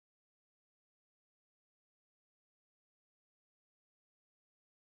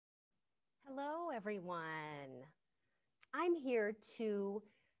Hello, everyone. I'm here to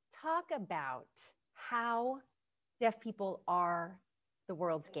talk about how deaf people are the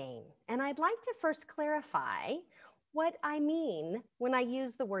world's gain. And I'd like to first clarify what I mean when I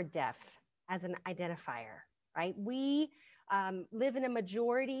use the word deaf as an identifier, right? We live in a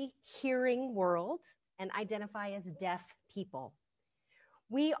majority hearing world and identify as deaf people.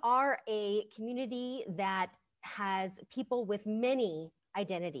 We are a community that has people with many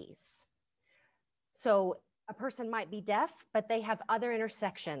identities. So a person might be deaf, but they have other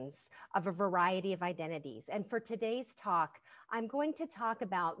intersections of a variety of identities. And for today's talk, I'm going to talk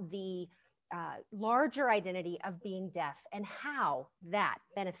about the larger identity of being deaf and how that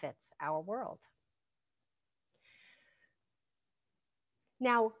benefits our world.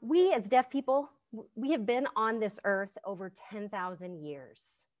 Now, we as deaf people, we have been on this earth over 10,000 years.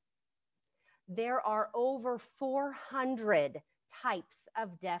 There are over 400 types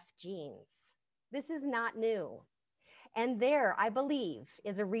of deaf genes. This is not new. And there, I believe,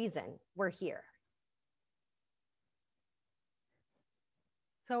 is a reason we're here.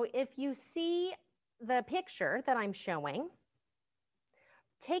 So if you see the picture that I'm showing,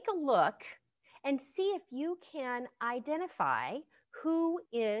 take a look and see if you can identify who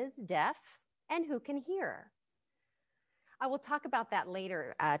is deaf and who can hear. I will talk about that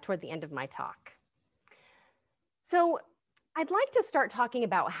later toward the end of my talk. So I'd like to start talking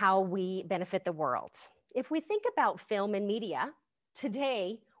about how we benefit the world. If we think about film and media,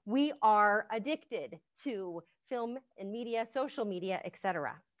 today we are addicted to film and media, social media,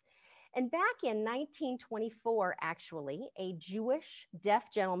 etc. And back in 1924, actually, a Jewish deaf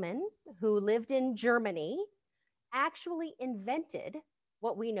gentleman who lived in Germany actually invented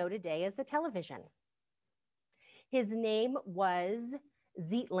what we know today as the television. His name was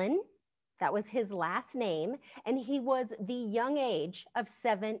Zeitlin. That was his last name, and he was the young age of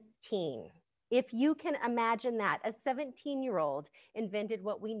 17. If you can imagine that, a 17-year-old invented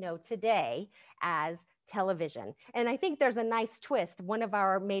what we know today as television. And I think there's a nice twist. One of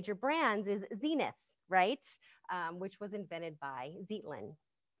our major brands is Zenith, right? Which was invented by Zeitlin.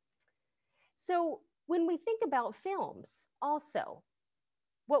 So when we think about films, also,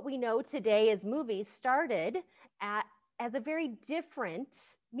 what we know today as movies started as a very different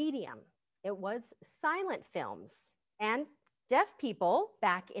medium. It was silent films, and deaf people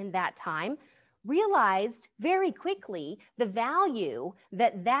back in that time realized very quickly the value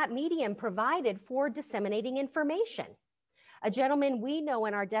that that medium provided for disseminating information. A gentleman we know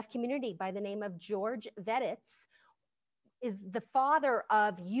in our deaf community by the name of George Veditz is the father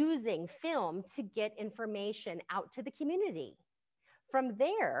of using film to get information out to the community. From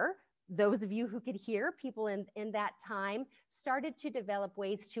there, those of you who could hear, people in that time, started to develop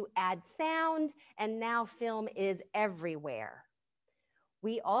ways to add sound, and now film is everywhere.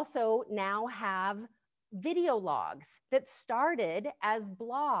 We also now have video logs that started as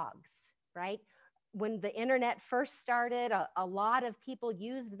blogs, right? When the internet first started, a lot of people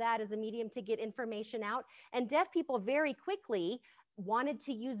used that as a medium to get information out, and deaf people very quickly wanted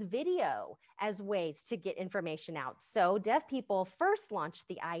to use video as ways to get information out. So deaf people first launched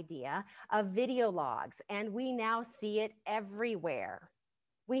the idea of video logs, and we now see it everywhere.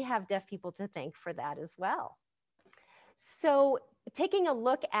 We have deaf people to thank for that as well. So taking a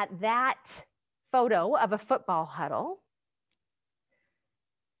look at that photo of a football huddle,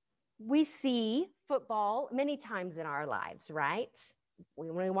 we see football many times in our lives, right?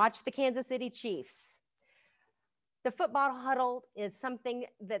 When we watch the Kansas City Chiefs, the football huddle is something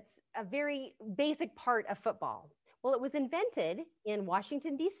that's a very basic part of football. Well, it was invented in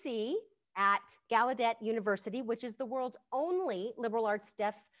Washington, D.C. at Gallaudet University, which is the world's only liberal arts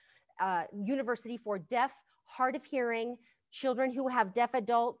deaf university for deaf, hard of hearing, children who have deaf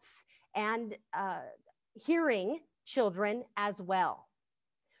adults, and hearing children as well.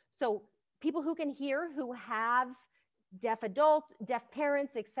 So people who can hear, who have deaf adults, deaf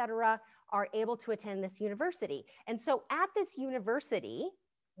parents, etc., are able to attend this university. And so at this university,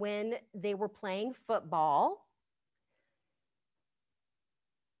 when they were playing football,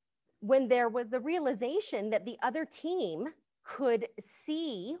 when there was the realization that the other team could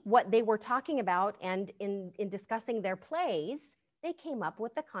see what they were talking about, and in discussing their plays, they came up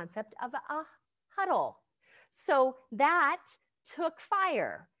with the concept of a huddle. So that took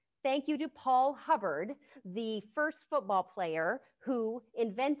fire. Thank you to Paul Hubbard, the first football player who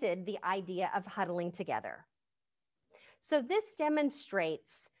invented the idea of huddling together. So this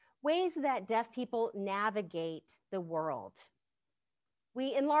demonstrates ways that deaf people navigate the world.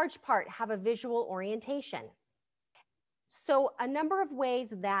 We, in large part, have a visual orientation. So a number of ways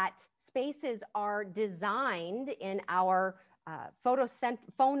that spaces are designed in our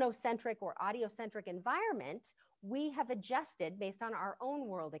phonocentric or audiocentric environment, we have adjusted based on our own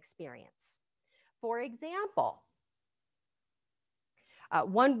world experience. For example,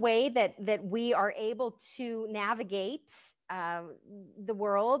 one way that we are able to navigate the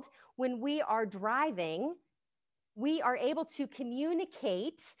world when we are driving, we are able to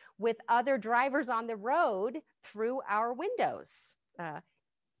communicate with other drivers on the road through our windows,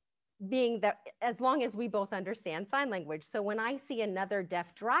 being that as long as we both understand sign language. So when I see another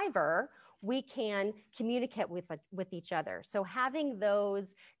deaf driver, we can communicate with each other. So having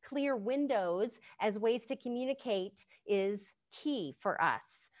those clear windows as ways to communicate is key for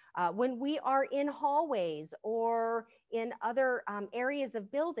us. When we are in hallways or in other areas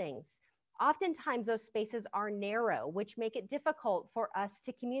of buildings, oftentimes those spaces are narrow, which make it difficult for us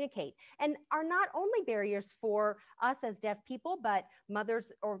to communicate and are not only barriers for us as deaf people, but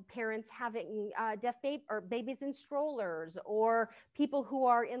mothers or parents having deaf babies in strollers, or people who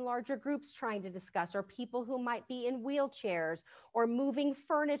are in larger groups trying to discuss, or people who might be in wheelchairs or moving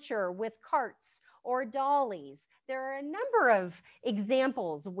furniture with carts or dollies. There are a number of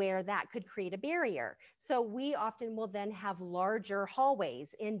examples where that could create a barrier. So we often will then have larger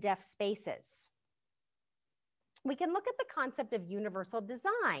hallways in deaf spaces. We can look at the concept of universal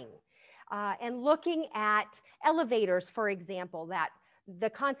design and looking at elevators, for example, that the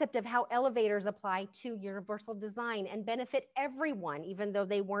concept of how elevators apply to universal design and benefit everyone, even though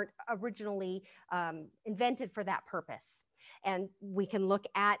they weren't originally invented for that purpose. And we can look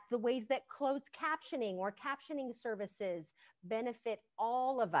at the ways that closed captioning or captioning services benefit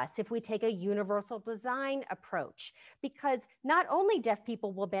all of us if we take a universal design approach, because not only deaf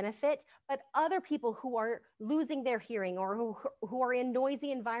people will benefit, but other people who are losing their hearing or who are in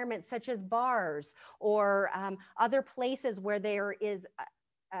noisy environments such as bars or other places where there is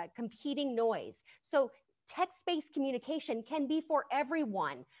competing noise. So text-based communication can be for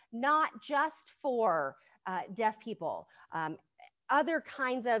everyone, not just for deaf people. Other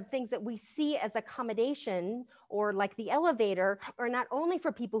kinds of things that we see as accommodation, or like the elevator, are not only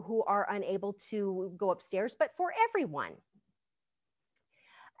for people who are unable to go upstairs, but for everyone.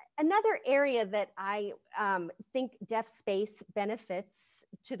 Another area that I think deaf space benefits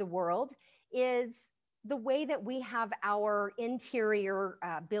to the world is the way that we have our interior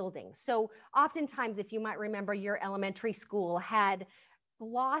buildings. So oftentimes, if you might remember, your elementary school had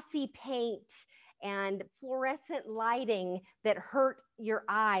glossy paint and fluorescent lighting that hurt your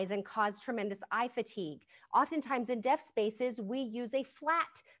eyes and caused tremendous eye fatigue. Oftentimes in deaf spaces, we use a flat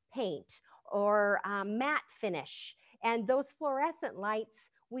paint or matte finish. And those fluorescent lights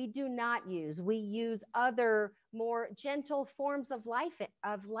we do not use. We use other more gentle forms of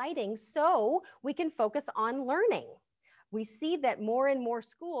lighting so we can focus on learning. We see that more and more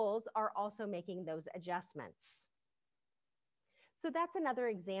schools are also making those adjustments. So that's another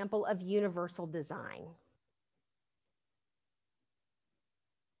example of universal design.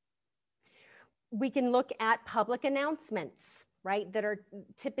 We can look at public announcements, right, that are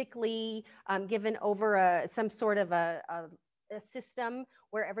typically given over some sort of a system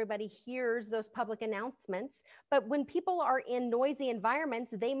where everybody hears those public announcements. But when people are in noisy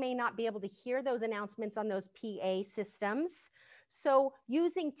environments, they may not be able to hear those announcements on those PA systems. So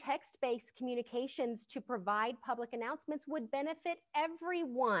using text-based communications to provide public announcements would benefit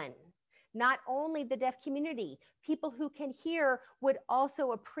everyone, not only the deaf community. People who can hear would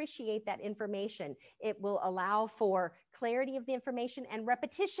also appreciate that information. It will allow for clarity of the information and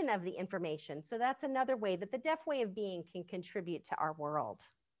repetition of the information. So that's another way that the deaf way of being can contribute to our world.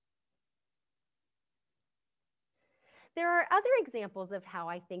 There are other examples of how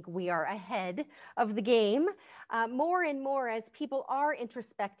I think we are ahead of the game, more and more as people are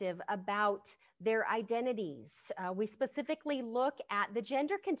introspective about their identities. We specifically look at the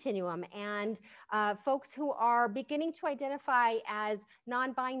gender continuum and folks who are beginning to identify as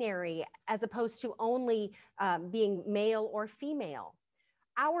non-binary as opposed to only being male or female.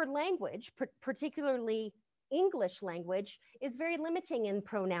 Our language, particularly English language, is very limiting in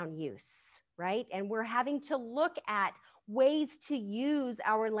pronoun use, right? And we're having to look at ways to use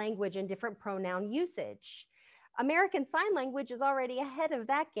our language in different pronoun usage. American Sign Language is already ahead of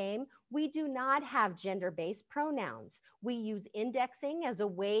that game. We do not have gender-based pronouns. We use indexing as a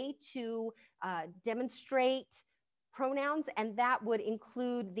way to demonstrate pronouns, and that would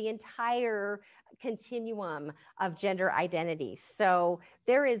include the entire continuum of gender identities. So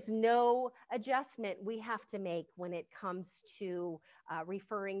there is no adjustment we have to make when it comes to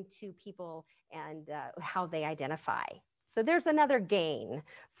referring to people and how they identify. So there's another gain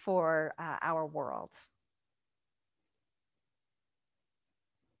for our world.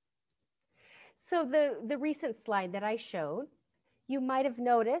 So the recent slide that I showed, you might have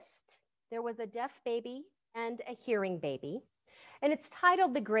noticed there was a deaf baby and a hearing baby, and it's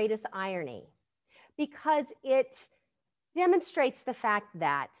titled The Greatest Irony because it demonstrates the fact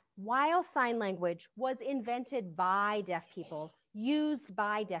that while sign language was invented by deaf people, used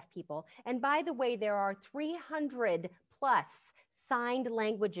by deaf people, and by the way, there are 300 plus signed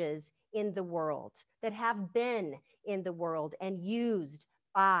languages in the world that have been in the world and used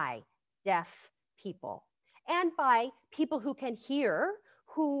by deaf people and by people who can hear,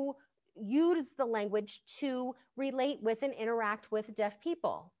 who use the language to relate with and interact with deaf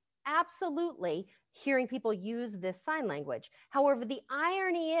people. Absolutely, hearing people use this sign language. However, the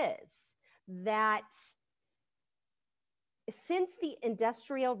irony is that since the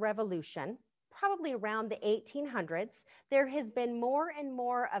Industrial Revolution, probably around the 1800s, there has been more and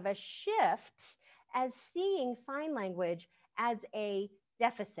more of a shift as seeing sign language as a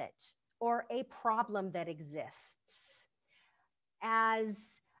deficit or a problem that exists, as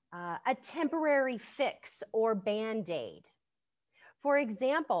a temporary fix or Band-Aid. For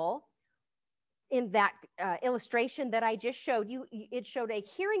example, in that illustration that I just showed you, it showed a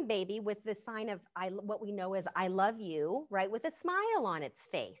hearing baby with the sign of what we know as I love you, right, with a smile on its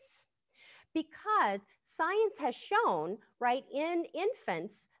face. Because science has shown, right, in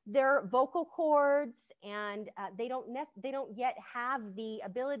infants, their vocal cords and they don't yet have the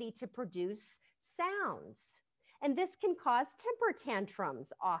ability to produce sounds. And this can cause temper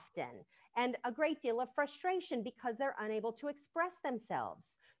tantrums often and a great deal of frustration because they're unable to express themselves.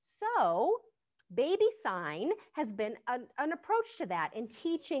 So baby sign has been an approach to that in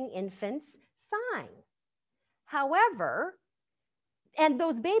teaching infants sign. However, and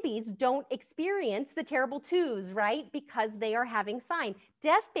those babies don't experience the terrible twos, right? Because they are having sign.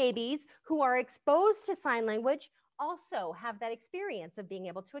 Deaf babies who are exposed to sign language also have that experience of being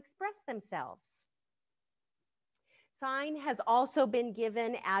able to express themselves. Sign has also been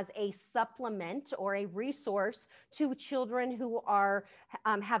given as a supplement or a resource to children who are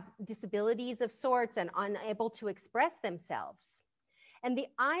have disabilities of sorts and unable to express themselves. And the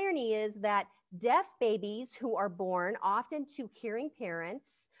irony is that deaf babies who are born often to hearing parents,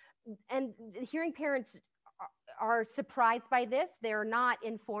 and hearing parents are surprised by this, they're not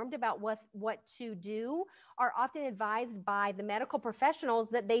informed about what to do, are often advised by the medical professionals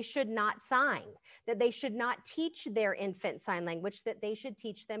that they should not sign, that they should not teach their infant sign language, that they should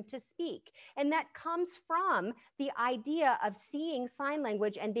teach them to speak. And that comes from the idea of seeing sign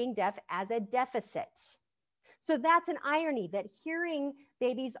language and being deaf as a deficit. So that's an irony that hearing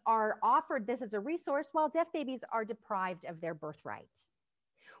babies are offered this as a resource while deaf babies are deprived of their birthright.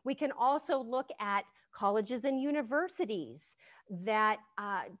 We can also look at colleges and universities that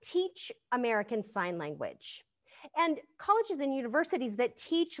teach American Sign Language. And colleges and universities that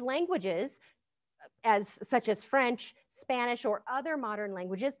teach languages such as French, Spanish, or other modern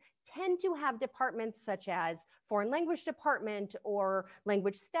languages tend to have departments such as foreign language department or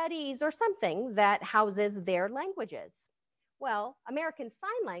language studies or something that houses their languages. Well, American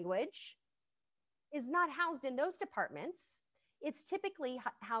Sign Language is not housed in those departments. It's typically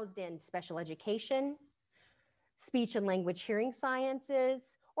housed in special education, speech and language hearing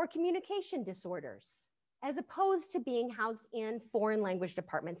sciences, or communication disorders, as opposed to being housed in foreign language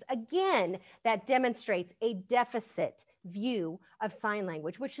departments. Again, that demonstrates a deficit view of sign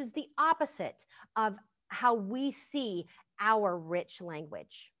language, which is the opposite of how we see our rich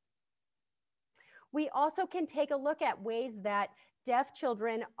language. We also can take a look at ways that deaf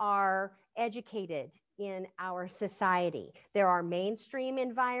children are educated in our society. There are mainstream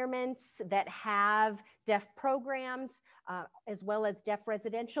environments that have deaf programs, as well as deaf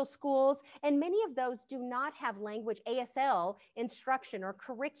residential schools, and many of those do not have language ASL instruction or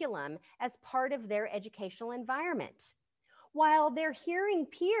curriculum as part of their educational environment. While their hearing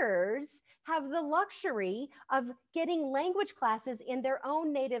peers have the luxury of getting language classes in their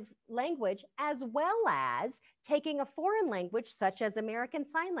own native language, as well as taking a foreign language such as American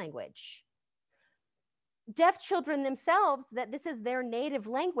Sign Language. Deaf children themselves, that this is their native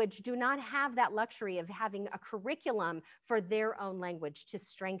language, do not have that luxury of having a curriculum for their own language to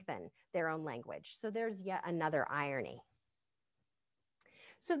strengthen their own language. So there's yet another irony.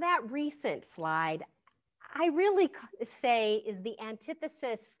 So that recent slide, I really say, is the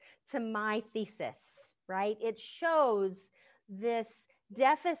antithesis to my thesis, right? It shows this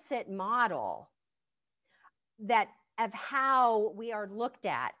deficit model that of how we are looked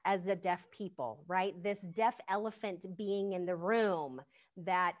at as a deaf people, right? This deaf elephant being in the room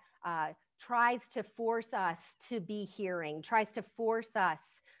that tries to force us to be hearing, tries to force us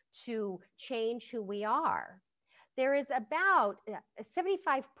to change who we are. there is about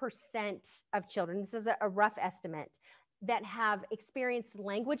 75% of children, this is a rough estimate, that have experienced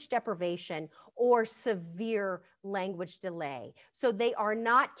language deprivation or severe language delay. So they are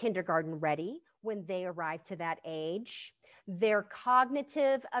not kindergarten ready when they arrive to that age. Their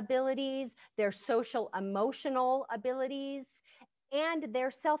cognitive abilities, their social emotional abilities, and their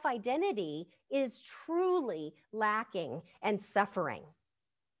self-identity is truly lacking and suffering.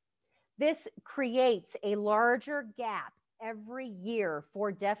 This creates a larger gap every year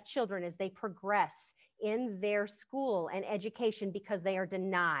for deaf children as they progress in their school and education because they are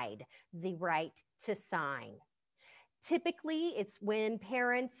denied the right to sign. Typically, it's when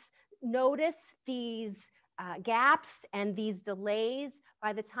parents notice these gaps and these delays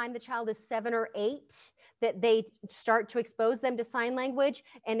by the time the child is 7 or 8 that they start to expose them to sign language,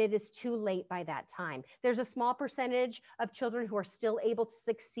 and it is too late by that time. There's a small percentage of children who are still able to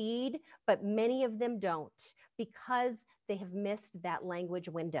succeed, but many of them don't because they have missed that language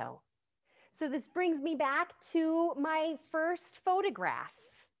window. So this brings me back to my first photograph,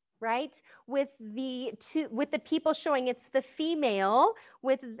 right? With the people showing, it's the female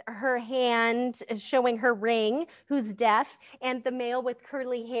with her hand showing her ring, who's deaf, and the male with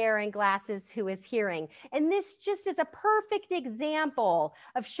curly hair and glasses who is hearing. And this just is a perfect example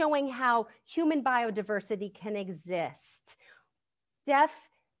of showing how human biodiversity can exist. Deaf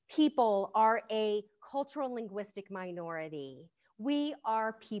people are a cultural linguistic minority. We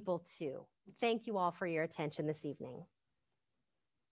are people too. Thank you all for your attention this evening.